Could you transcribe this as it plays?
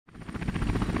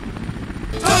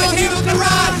Hero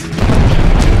Garage!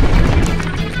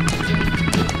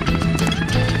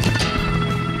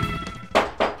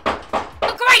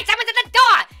 Oh, great! Someone's at the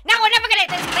door! Now we're never gonna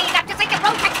get this cleaned up, just like the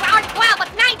road tax for R12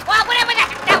 with 912, whatever the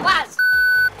heck that was!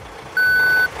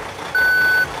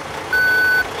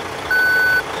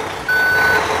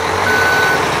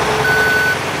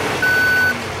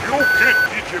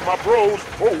 My bros.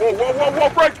 Whoa,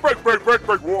 break.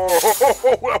 Whoa,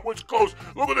 that was close.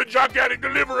 Look at the gigantic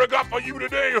delivery I got for you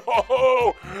today.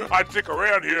 Oh, I'd stick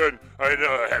around here and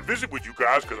have visit with you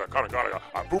guys because I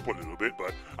poop a little bit,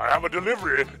 but I have a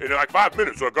delivery in like 5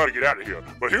 minutes, so I gotta get out of here.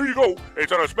 But here you go.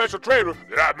 It's on a special trailer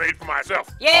that I made for myself.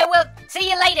 Yeah, well, see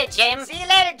you later, Jim. See you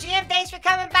later, Jim. Thanks for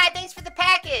coming by. Thanks for the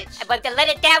package. But let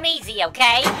it down easy,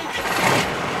 okay?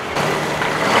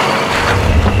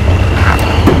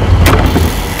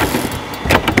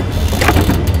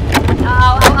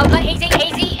 Oh,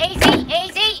 easy.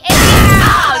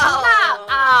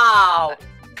 Oh.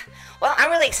 Well, I'm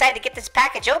really excited to get this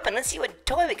package open. Let's see what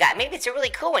toy we got. Maybe it's a really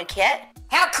cool one, Kit.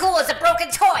 How cool is a broken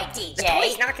toy, DJ? The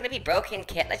toy's not going to be broken,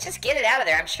 Kit. Let's just get it out of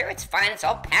there. I'm sure it's fine. It's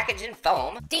all packaged in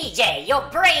foam. DJ, your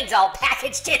brain's all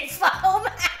packaged in foam.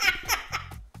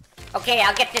 Okay,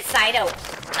 I'll get this side out.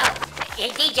 Hey,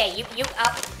 DJ, you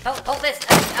pull this.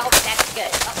 Oh, that's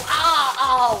good.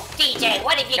 Oh, DJ,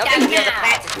 what have you done now? The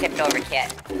plants is tipped over,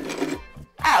 Kit.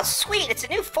 Oh, sweet, it's a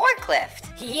new forklift.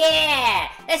 Yeah,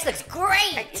 this looks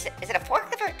great. Is it a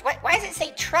forklift or why does it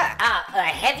say truck? A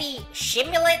heavy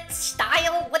shimulet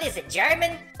style? What is it,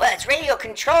 German? Well, it's radio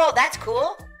controlled, that's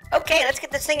cool. Okay, let's get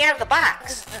this thing out of the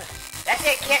box. That's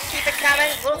it, Kit, keep it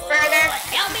coming, a little further.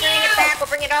 Help me Bring it back, we'll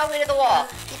bring it all the way to the wall.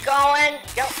 Keep going,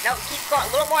 no, keep going,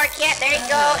 a little more, Kit, there you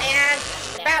go, and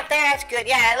about there, that's good.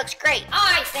 Yeah, it looks great.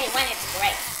 I say when it's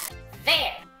great.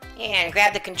 There. And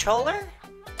grab the controller.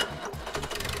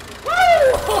 Woo!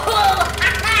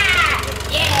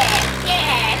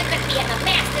 Yeah, look at me, I'm the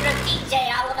master of DJ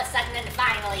all of a sudden and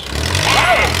finally.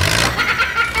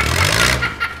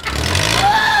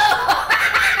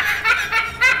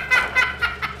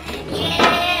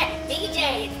 Yeah, DJ,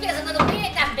 it feels a little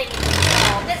weird not being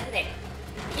involved, isn't it?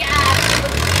 Yeah.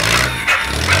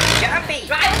 Jumpy.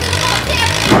 Drive a little more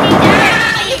carefully, DJ.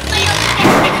 You feel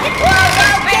that?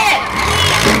 Whoa, Ben!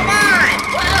 Come on!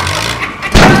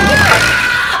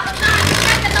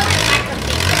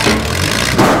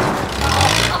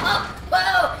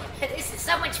 Whoa, this is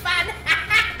so much fun.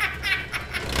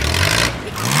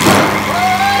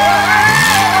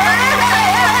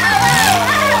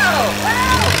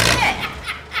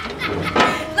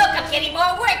 Look, I'm getting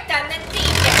more work done than DJ.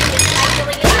 It's like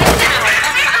doing it right now.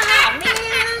 Oh,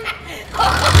 man.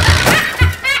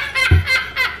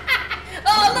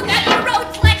 Oh, look out your road,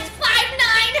 Flex 59.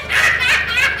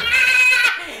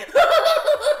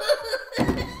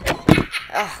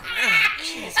 Oh,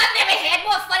 jeez. I've never had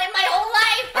more fun in my whole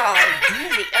life.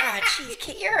 Jeez,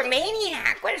 Kit, you're a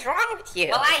maniac. What is wrong with you?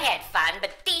 Well, I had fun,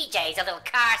 but DJ's a little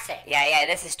car sick. Yeah,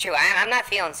 this is true. I'm not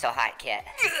feeling so hot, Kit.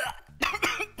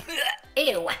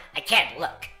 Ew, I can't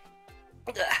look.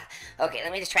 Okay,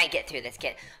 let me just try and get through this,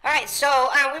 Kit. Alright, so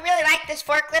we really like this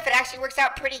forklift. It actually works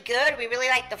out pretty good. We really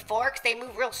like the forks. They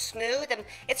move real smooth, and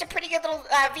it's a pretty good little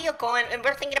vehicle, and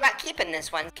we're thinking about keeping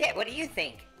this one. Kit, what do you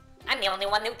think? I'm the only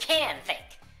one who can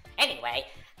think. Anyway,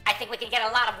 I think we can get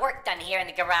a lot of work done here in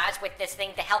the garage with this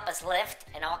thing to help us lift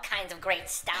and all kinds of great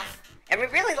stuff. And we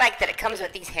really like that it comes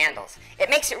with these handles. It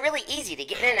makes it really easy to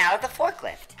get in and out of the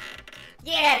forklift.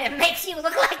 Yeah, it makes you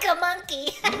look like a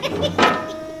monkey.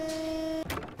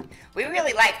 We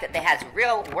really like that it has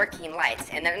real working lights,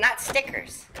 and they're not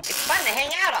stickers. It's fun to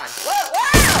hang out on.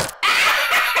 Whoa!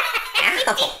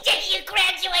 DJ, you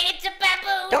graduated to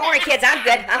baboon. Don't worry, kids, I'm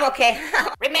good. I'm okay.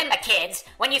 Remember, kids,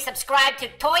 when you subscribe to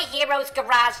Toy Heroes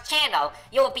Garage channel,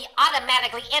 you will be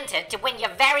automatically entered to win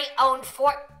your very own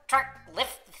fork truck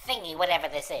lift thingy, whatever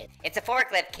this is. It's a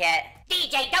forklift, Kit.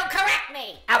 DJ, don't correct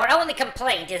me! Our only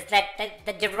complaint is that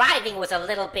the driving was a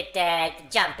little bit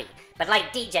jumpy. But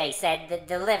like DJ said,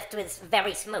 the lift was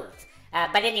very smooth.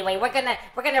 But anyway, we're gonna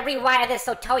rewire this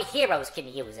so Toy Heroes can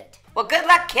use it. Well, good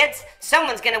luck, kids.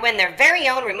 Someone's gonna win their very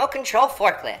own remote control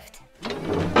forklift.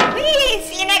 Whee!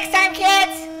 See you next time,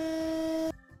 kids!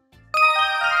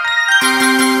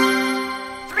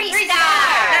 3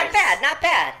 stars! Not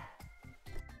bad.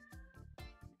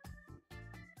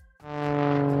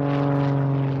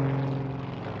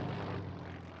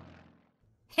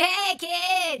 Hey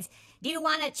kids! Do you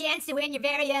want a chance to win your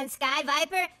very own Sky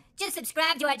Viper? Just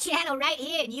subscribe to our channel right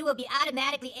here and you will be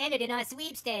automatically entered in our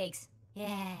sweepstakes.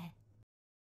 Yeah.